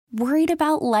Worried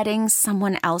about letting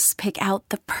someone else pick out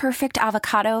the perfect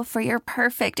avocado for your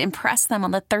perfect impress them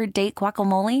on the third date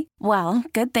guacamole? Well,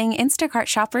 good thing Instacart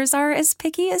shoppers are as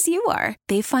picky as you are.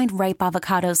 They find ripe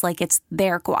avocados like it's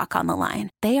their guac on the line.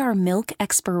 They are milk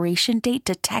expiration date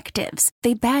detectives.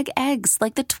 They bag eggs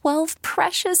like the 12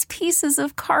 precious pieces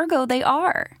of cargo they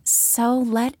are. So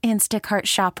let Instacart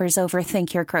shoppers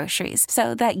overthink your groceries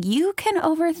so that you can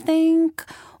overthink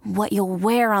what you'll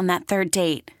wear on that third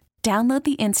date. Download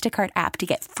the Instacart app to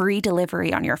get free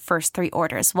delivery on your first 3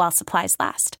 orders while supplies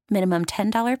last. Minimum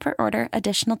 $10 per order.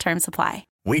 Additional terms apply.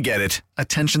 We get it.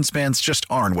 Attention spans just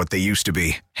aren't what they used to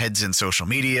be. Heads in social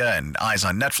media and eyes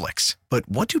on Netflix. But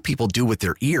what do people do with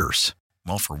their ears?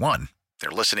 Well, for one, they're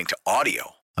listening to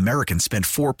audio. Americans spend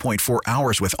 4.4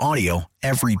 hours with audio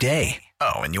every day.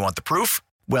 Oh, and you want the proof?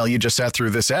 Well, you just sat through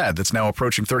this ad that's now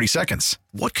approaching 30 seconds.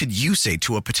 What could you say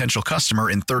to a potential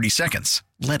customer in 30 seconds?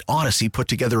 Let Odyssey put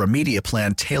together a media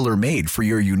plan tailor-made for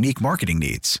your unique marketing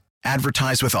needs.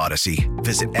 Advertise with Odyssey.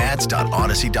 Visit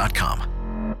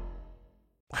ads.odyssey.com.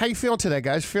 How you feeling today,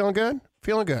 guys? Feeling good?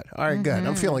 Feeling good. All right, good.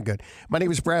 I'm feeling good. My name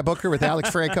is Brad Booker with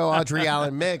Alex Franco, Audrey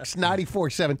Allen Mix,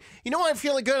 94.7. You know why I'm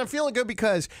feeling good? I'm feeling good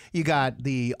because you got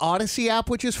the Odyssey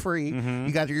app, which is free.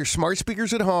 You got your smart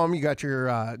speakers at home. You got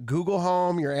your Google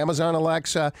Home, your Amazon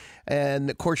Alexa,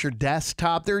 and, of course, your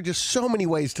desktop. There are just so many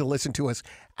ways to listen to us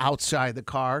outside the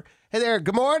car. Hey there.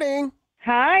 Good morning.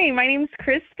 Hi, my name's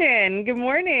Kristen. Good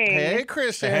morning. Hey,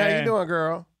 Kristen. How you doing,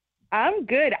 girl? I'm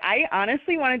good. I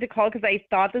honestly wanted to call because I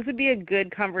thought this would be a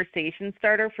good conversation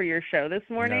starter for your show this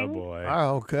morning. Oh, boy.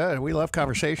 Oh, good. We love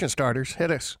conversation starters.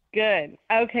 Hit us. Good.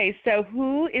 Okay, so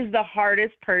who is the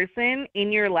hardest person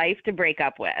in your life to break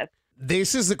up with?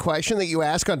 This is the question that you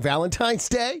ask on Valentine's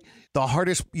Day? The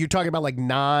hardest, you're talking about like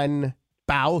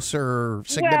non-spouse or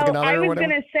significant other I or was whatever?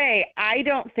 going to say, I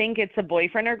don't think it's a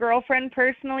boyfriend or girlfriend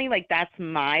personally. Like, that's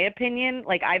my opinion.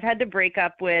 Like, I've had to break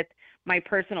up with my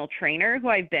personal trainer, who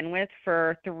I've been with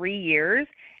for 3 years,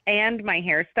 and my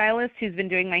hairstylist, who's been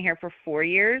doing my hair for 4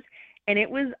 years. And it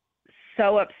was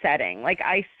so upsetting. Like,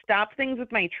 I stopped things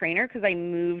with my trainer because I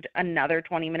moved another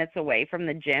 20 minutes away from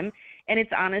the gym. And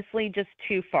it's honestly just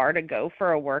too far to go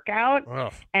for a workout.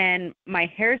 Ugh. And my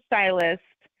hairstylist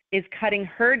is cutting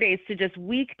her days to just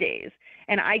weekdays.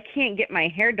 And I can't get my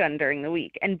hair done during the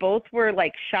week. And both were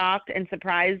like shocked and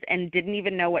surprised and didn't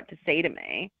even know what to say to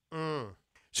me.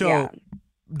 So Yeah.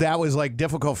 that was like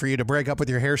difficult for you to break up with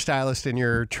your hairstylist and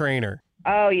your trainer.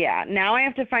 Oh, yeah. Now I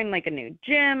have to find like a new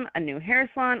gym, a new hair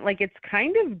salon. Like, it's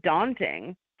kind of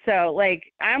daunting. So, like,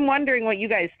 I'm wondering what you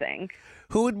guys think.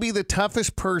 Who would be the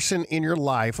toughest person in your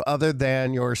life other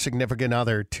than your significant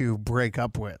other to break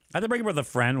up with? I had to break up with a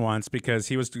friend once because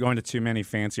he was going to too many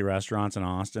fancy restaurants in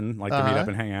Austin, like to meet up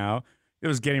and hang out. It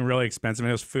was getting really expensive, and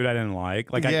it was food I didn't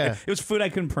like. Like, Yeah. it was food I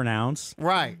couldn't pronounce.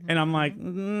 Right. And I'm like,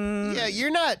 Yeah, you're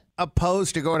not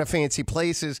opposed to going to fancy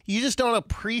places. You just don't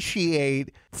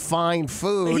appreciate fine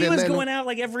food. he and was then, going out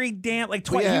like every damn, like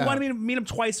twice. Yeah. He wanted me to meet him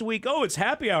twice a week. Oh, it's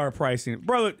happy hour pricing.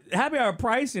 Bro, happy hour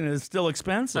pricing is still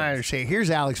expensive. I understand. Here's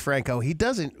Alex Franco. He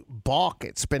doesn't balk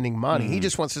at spending money. He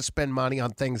just wants to spend money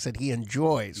on things that he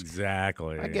enjoys.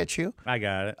 Exactly. I get you. I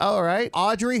got it. All right.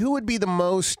 Audrey, who would be the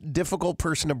most difficult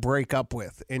person to break up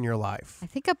with in your life? I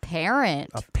think a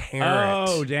parent. A parent.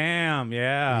 Oh, damn.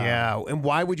 Yeah. Yeah. And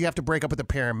why would you have to break up with a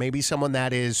parent? Maybe someone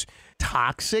that is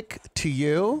toxic to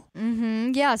you?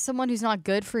 Yeah, someone who's not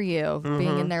good for you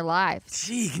being in their lives.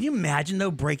 Gee, can you imagine,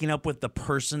 though, breaking up with the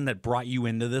person that brought you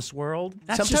into this world?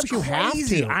 That's Sometimes just you have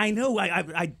crazy. to. I know.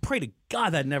 I pray to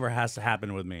God that never has to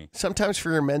happen with me. Sometimes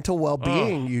for your mental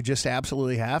well-being, you just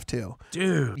absolutely have to.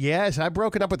 Dude. Yes, I've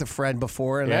broken up with a friend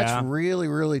before, and Yeah. that's really,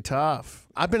 really tough.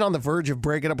 I've been on the verge of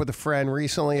breaking up with a friend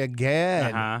recently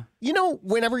again. Uh-huh. You know,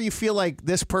 whenever you feel like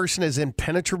this person is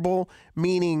impenetrable,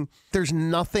 meaning there's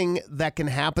nothing that can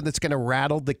happen that's going to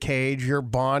rattle the cage, your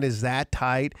bond is that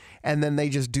tight, and then they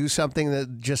just do something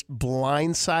that just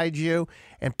blindsides you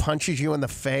and punches you in the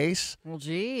face. Well,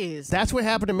 geez. That's what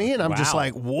happened to me, and I'm just Wow.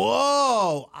 like,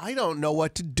 whoa, I don't know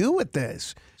what to do with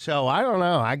this. So I don't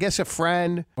know. I guess a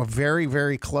friend, a very,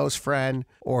 very close friend,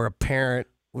 or a parent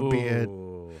would be it.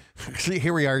 See,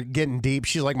 here we are getting deep.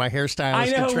 She's like my hairstylist I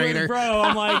know, and trainer. bro.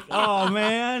 I'm like, oh,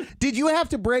 man. Did you have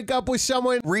to break up with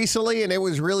someone recently and it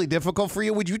was really difficult for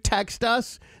you? Would you text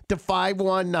us to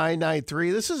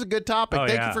 51993? This is a good topic. Oh,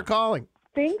 Thank yeah. you for calling.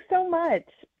 Thanks so much.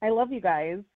 I love you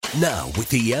guys. Now, with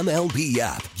the MLB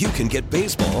app, you can get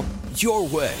baseball your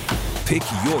way. Pick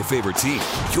your favorite team,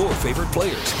 your favorite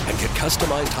players, and get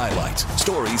customized highlights,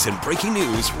 stories, and breaking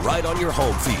news right on your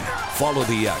home feed. Follow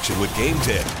the action with Game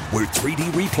Day, where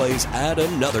 3D replays add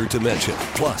another dimension.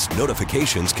 Plus,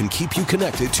 notifications can keep you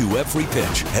connected to every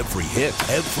pitch, every hit,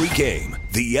 every game.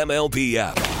 The MLB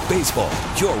app. Baseball,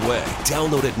 your way.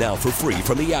 Download it now for free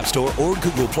from the App Store or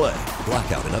Google Play.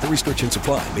 Blackout and other restrictions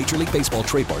apply. Major League Baseball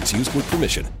trademarks used with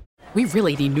permission. We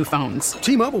really need new phones.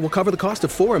 T-Mobile will cover the cost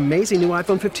of 4 amazing new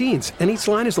iPhone 15s, and each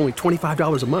line is only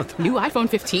 $25 a month. New iPhone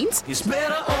 15s? It's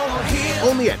better over here.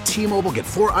 Only at T-Mobile, get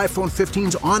 4 iPhone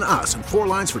 15s on us and 4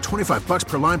 lines for $25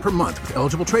 per line per month with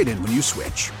eligible trade-in when you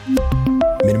switch.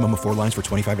 Minimum of 4 lines for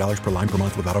 $25 per line per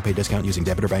month with autopay discount using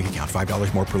debit or bank account.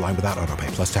 $5 more per line without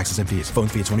autopay, plus taxes and fees. Phone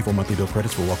fee at 24 monthly bill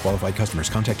credits for well-qualified customers.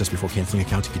 Contact us before canceling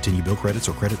account to continue bill credits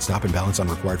or credit stop and balance on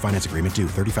required finance agreement due.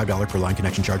 $35 per line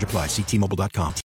connection charge applies. See T-Mobile.com.